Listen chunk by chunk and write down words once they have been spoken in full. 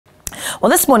Well,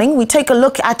 this morning we take a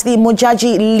look at the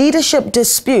Modjadji leadership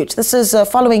dispute. This is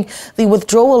following the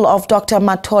withdrawal of Dr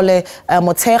Mathole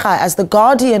Motshekga as the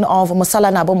guardian of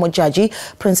Masalanabo Modjadji.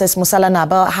 Princess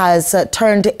Masalanabo has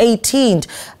turned 18.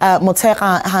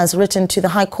 Motshekga has written to the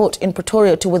High Court in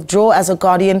Pretoria to withdraw as a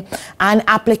guardian and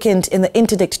applicant in the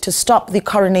interdict to stop the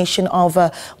coronation of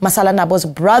Masalanabo's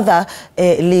brother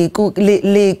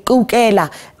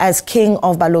Lekukela as king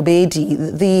of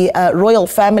Balobedu. The royal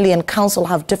family and council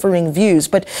have differing views,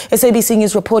 but SABC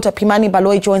News reporter Pimani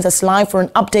Baloyi joins us live for an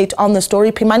update on the story.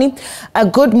 Pimani,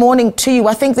 good morning to you.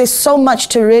 I think there's so much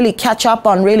to really catch up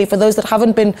on, really, for those that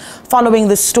haven't been following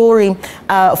the story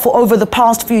for over the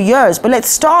past few years. But let's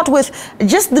start with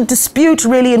just the dispute,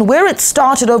 really, and where it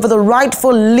started over the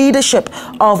rightful leadership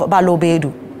of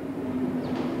Balobedu.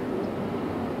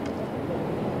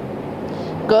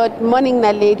 Good morning,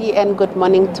 Naledi, and good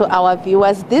morning to our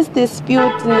viewers. This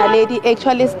dispute, Naledi,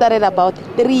 actually started about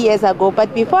 3 years ago.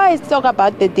 But before I talk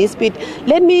about the dispute,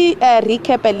 let me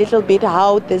recap a little bit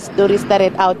how the story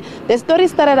started out. The story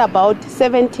started about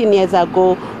 17 years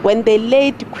ago when the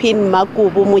late Queen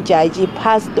Makubu Modjadji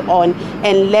passed on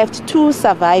and left two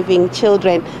surviving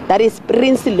children. That is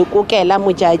Prince Lekukela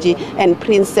Modjadji and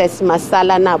Princess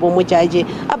Masalanabo Modjadji.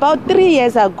 About 3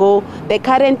 years ago, the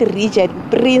current regent,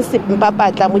 Prince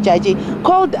Dr Modjadji,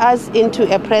 called us into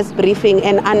a press briefing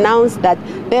and announced that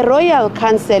the Royal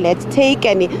Council had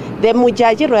taken, the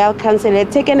Modjadji Royal Council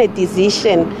had taken a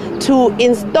decision to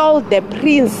install the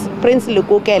Prince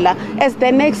Lekukela as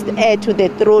the next heir to the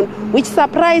throne, which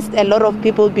surprised a lot of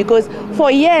people because for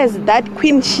years that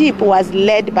queenship was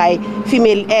led by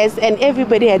female heirs and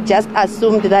everybody had just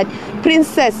assumed that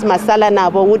Princess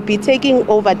Masalanabo would be taking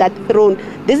over that throne.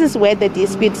 This is where the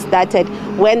dispute started,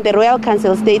 when the Royal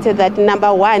Council stated that,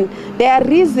 number one, their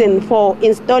reason for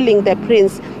installing the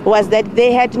prince was that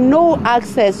they had no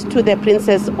access to the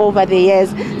princess over the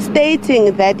years,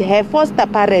 stating that her foster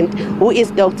parent, who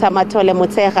is Dr Mathole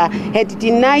Motshekga, had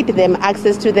denied them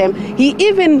access to them. He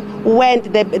even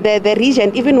went, the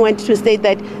regent even went to state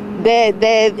that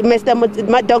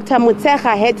Dr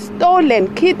Motshekga had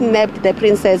stolen, kidnapped the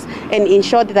princess and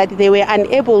ensured that they were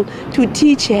unable to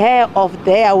teach her of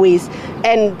their ways.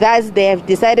 And thus they have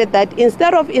decided that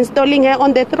instead of installing her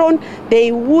on the throne,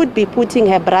 they would be putting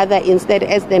her brother instead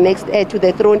as the next heir to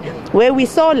the throne, where we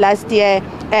saw last year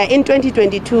in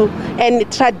 2022 a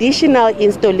traditional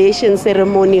installation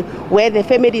ceremony where the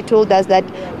family told us that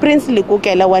Prince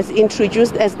Lekukela was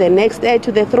introduced as the next heir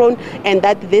to the throne and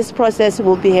that this process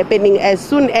will be happening as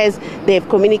soon as they've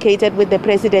communicated with the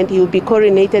president. He will be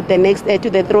coronated the next heir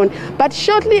to the throne. But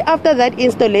shortly after that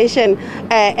installation,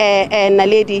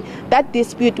 Naledi, that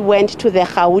dispute went to the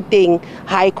Gauteng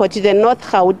High Court, to the North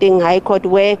Gauteng High Court,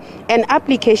 where an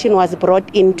application was brought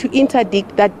in to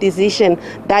interdict that decision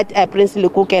that Prince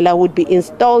Lekukela would be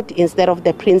installed instead of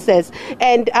the princess.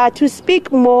 And to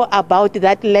speak more about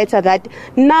that letter that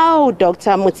now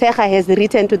Dr Motshekga has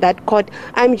written to that court,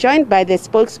 I'm joined by the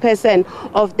spokesperson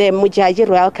of the Modjadji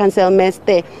Royal Council,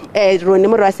 Mr. Ronnie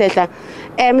Moroatshehla.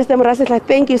 Mr. Moroatshehla,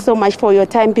 thank you so much for your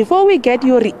time. Before we get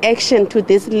your reaction to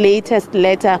this latest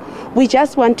letter, we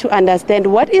just want to understand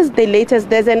what is the latest.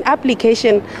 There's an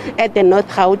application at the North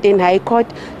Gauteng High Court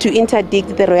to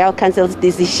interdict the Royal Council's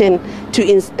decision to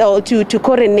install, to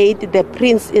coronate the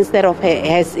prince instead of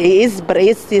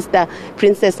his sister,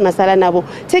 Princess Masalanabo.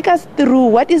 Take us through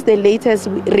what is the latest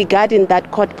regarding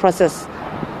that court process.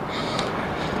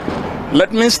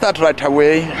 Let me start right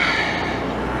away,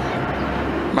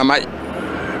 Mama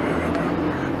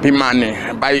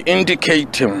Pimani, by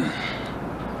indicating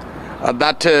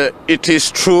that it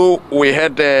is true we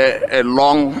had a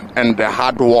long and a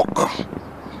hard walk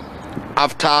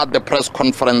after the press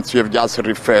conference you've just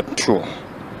referred to.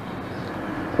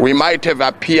 We might have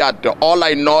appeared, all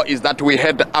I know is that we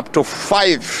had up to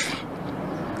 5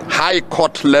 high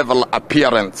court level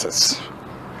appearances.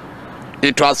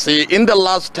 It was in the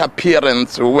last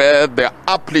appearance where the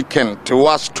applicant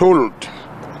was told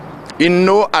in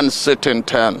no uncertain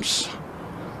terms.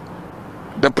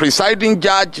 The presiding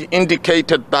judge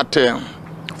indicated that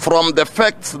from the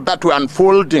facts that were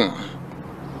unfolding,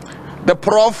 the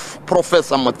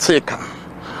Professor Motshekga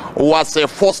was a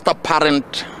foster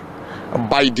parent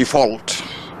by default.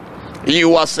 He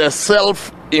was a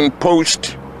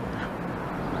self-imposed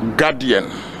guardian.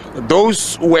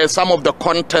 Those were some of the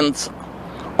contents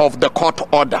of the court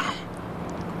order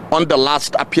on the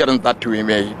last appearance that we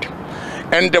made.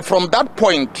 And from that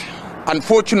point,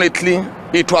 unfortunately,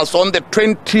 it was on the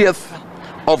 20th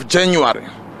of January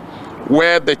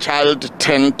where the child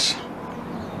turned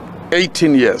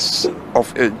 18 years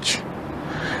of age.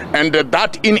 And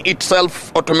that in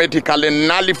itself automatically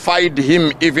nullified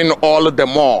him even all the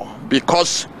more,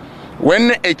 because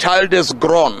when a child is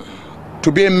grown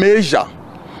to be a measure,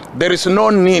 there is no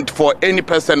need for any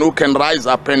person who can rise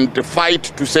up and fight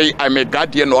to say, I'm a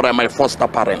guardian or I'm a foster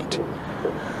parent.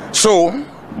 So,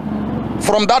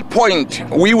 from that point,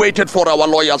 we waited for our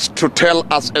lawyers to tell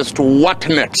us as to what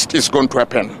next is going to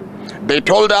happen. They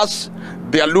told us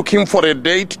they are looking for a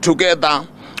date together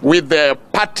with the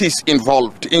parties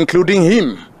involved, including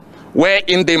him,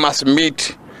 wherein they must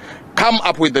meet, come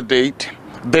up with the date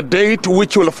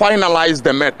which will finalize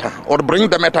the matter or bring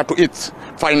the matter to its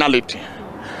finality.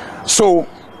 So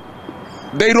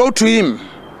they wrote to him.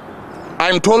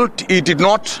 I'm told he did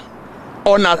not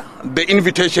honor the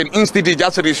invitation. Instead, he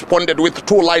just responded with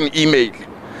 2-line email.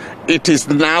 It is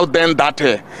now then that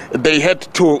they had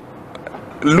to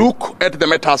look at the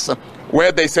matters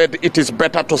where they said it is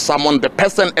better to summon the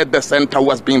person at the center who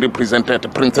was being represented,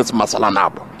 Princess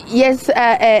Masalanabo. Yes,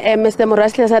 Mr.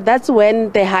 Moroatshehla, that's when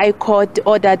the High Court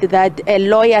ordered that a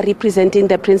lawyer representing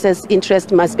the princess'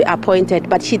 interest must be appointed,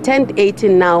 but she turned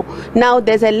 18 now. Now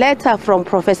there's a letter from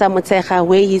Professor Motshekga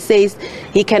where he says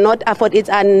he cannot afford, it's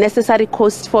unnecessary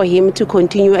cost for him to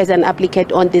continue as an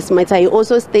applicant on this matter. He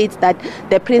also states that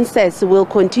the princess will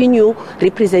continue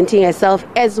representing herself,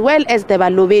 as well as the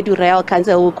Balobedu Royal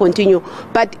Council will continue.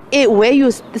 But where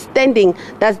you're standing,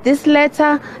 does this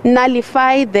letter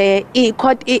nullify the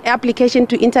court application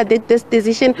to interdict this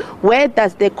decision? Where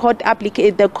does the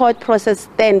court process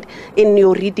stand in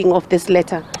your reading of this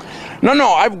letter? No,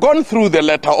 I've gone through the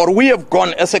letter, or we have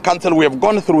gone, as a council, we have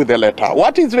gone through the letter.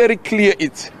 What is very clear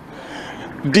is,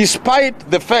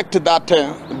 despite the fact that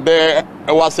there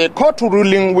was a court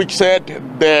ruling which said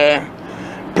the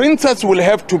princess will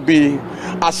have to be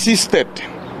assisted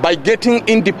by getting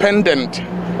independent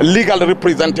legal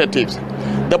representatives.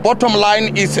 The bottom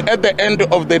line is, at the end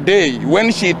of the day,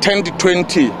 when she turned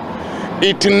 20,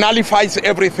 it nullifies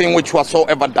everything which was so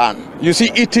ever done. You see,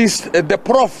 it is the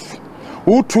prof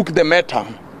who took the matter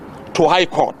to High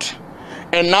Court.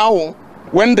 And now,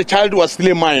 when the child was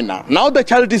still a minor, now the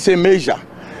child is a major.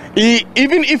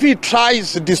 Even if he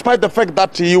tries, despite the fact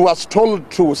that he was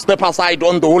told to step aside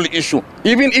on the whole issue,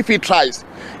 even if he tries,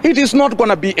 it is not going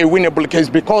to be a winnable case,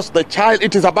 because the child,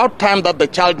 it is about time that the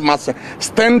child must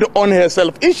stand on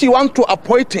herself. If she wants to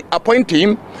appoint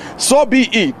him, so be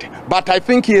it. But I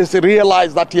think he has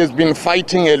realized that he has been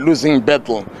fighting a losing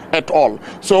battle at all.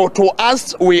 So to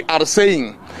us, we are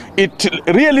saying it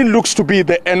really looks to be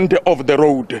the end of the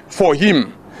road for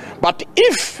him. But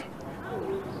if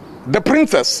the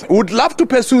princess would love to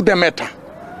pursue the matter,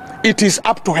 it is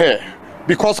up to her.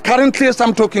 Because currently, as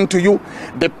I'm talking to you,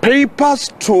 the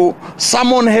papers to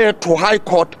summon her to High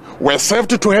Court were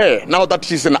served to her now that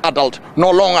she's an adult, no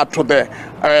longer to the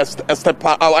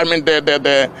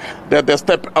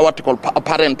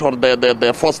parent or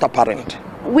the foster parent.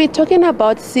 We're talking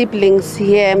about siblings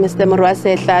here, Mr.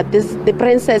 Moroatshehla. The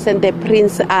princess and the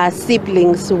prince are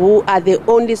siblings who are the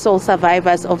only sole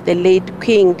survivors of the late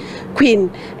queen.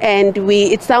 And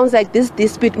it sounds like this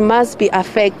dispute must be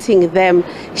affecting them.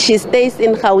 She stays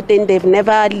in Gauteng. They've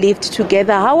never lived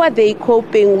together. How are they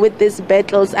coping with these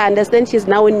battles? I understand she's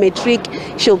now in matric.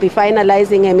 She'll be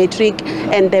finalizing her matric,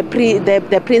 and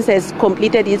the prince has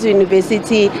completed his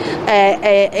university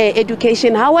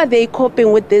education. How are they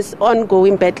coping with this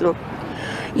ongoing battle?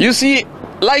 You see,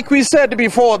 like we said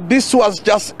before, this was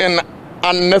just an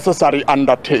unnecessary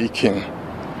undertaking,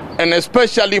 and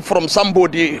especially from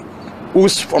somebody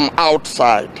who's from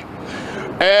outside.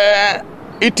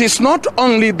 It is not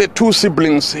only the two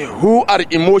siblings who are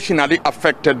emotionally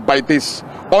affected by this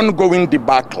ongoing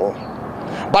debacle,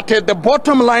 but at the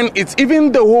bottom line, it's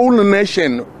even the whole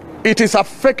nation. It is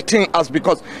affecting us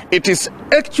because it is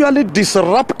actually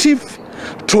disruptive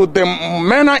to the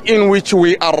manner in which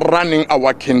we are running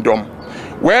our kingdom,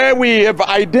 where we have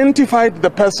identified the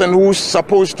person who's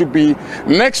supposed to be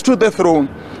next to the throne,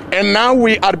 and now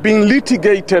we are being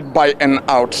litigated by an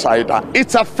outsider.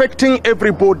 It's affecting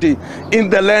everybody in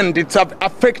the land. It's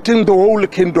affecting the whole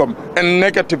kingdom, and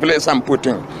negatively, as I'm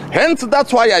putting. Hence,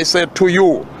 that's why I said to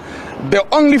you, the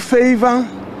only favor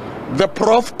the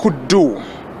prof could do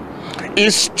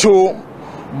is to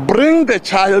bring the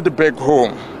child back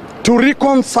home, to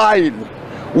reconcile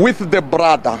with the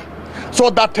brother, so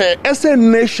that as a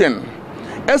nation,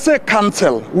 as a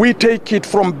council, we take it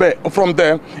from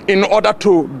there in order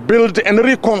to build and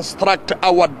reconstruct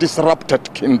our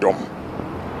disrupted kingdom.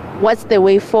 What's the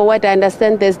way forward? I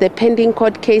understand there's the pending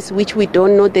court case which we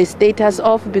don't know the status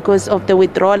of because of the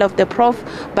withdrawal of the prof,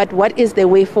 but what is the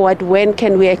way forward? When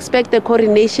can we expect the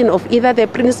coronation of either the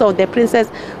prince or the princess?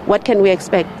 What can we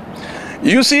expect?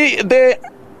 You see,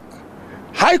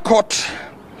 High Court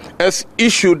has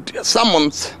issued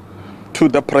summons to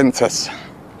the princess,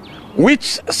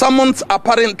 which summons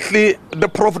apparently the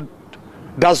Prof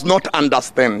does not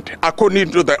understand, according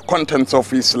to the contents of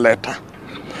his letter.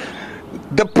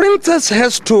 The princess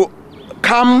has to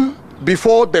come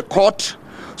before the court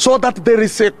so that there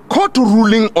is a court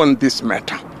ruling on this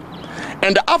matter.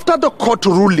 And after the court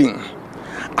ruling,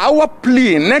 our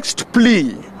plea, next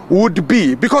plea, would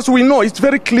be, because we know it's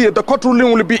very clear the court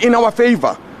ruling will be in our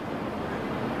favor.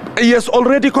 He has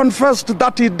already confessed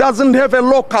that he doesn't have a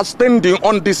locus standing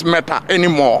on this matter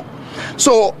anymore.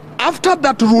 So after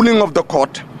that ruling of the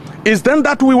court is then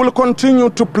that we will continue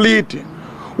to plead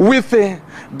with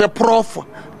the Prof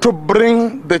to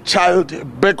bring the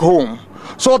child back home,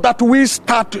 so that we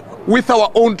start with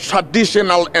our own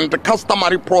traditional and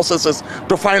customary processes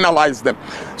to finalize them.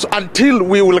 So until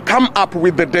we will come up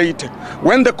with the date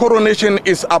when the coronation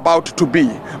is about to be.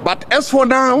 But as for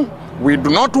now, we do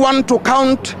not want to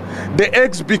count the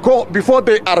eggs before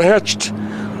they are hatched.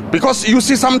 Because you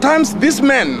see, sometimes this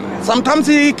man, sometimes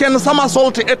he can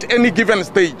somersault at any given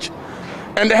stage.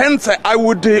 And hence, I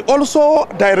would also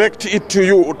direct it to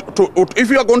you, if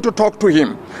you are going to talk to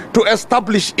him, to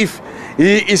establish if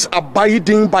he is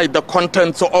abiding by the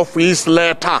contents of his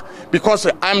letter. Because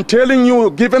I'm telling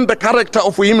you, given the character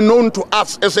of him known to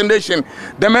us as a nation,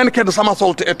 the man can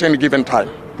somersault at any given time.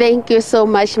 Thank you so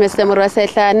much, Mr.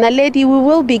 Moroatshehla. Naledi, we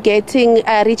will be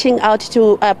reaching out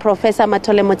to Professor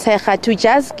Mathole Motshekga to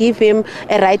just give him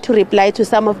a right to reply to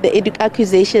some of the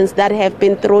accusations that have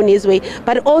been thrown his way.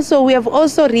 But also, we have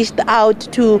also reached out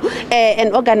to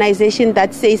an organization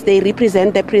that says they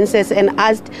represent the princess and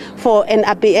asked for an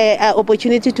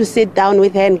opportunity to sit down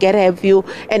with her and get her view.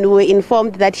 And we were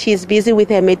informed that she's busy with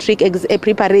her matric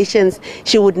preparations.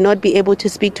 She would not be able to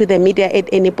speak to the media at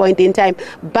any point in time.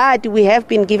 But we have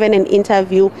been given an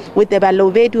interview with the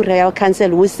Balobedu Royal Council,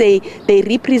 who say they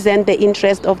represent the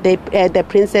interest of the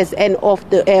princess and of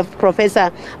the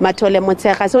Professor Mathole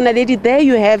Motshekga. So Naledi, there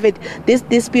you have it. This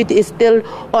dispute is still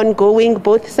ongoing.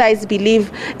 Both sides believe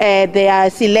their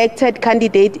selected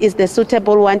candidate is the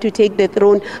suitable one to take the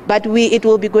throne, but it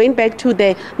will be going back to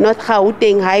the North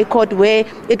Gauteng High Court, where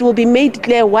it will be made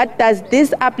clear what does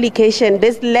this application,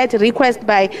 this request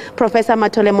by Professor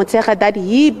Mathole Motshekga that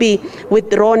he be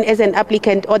withdrawn as an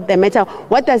applicant on the matter,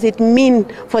 what does it mean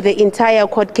for the entire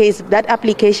court case, that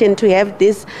application to have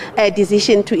this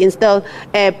decision to install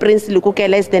Prince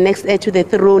Lekukela as the next heir to the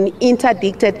throne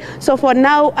interdicted. So for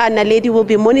now, Naledi will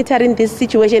be monitoring this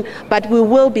situation, but we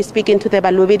will be speaking to the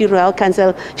Balobedu Royal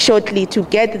Council shortly to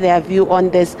get their view on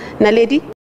this. Naledi?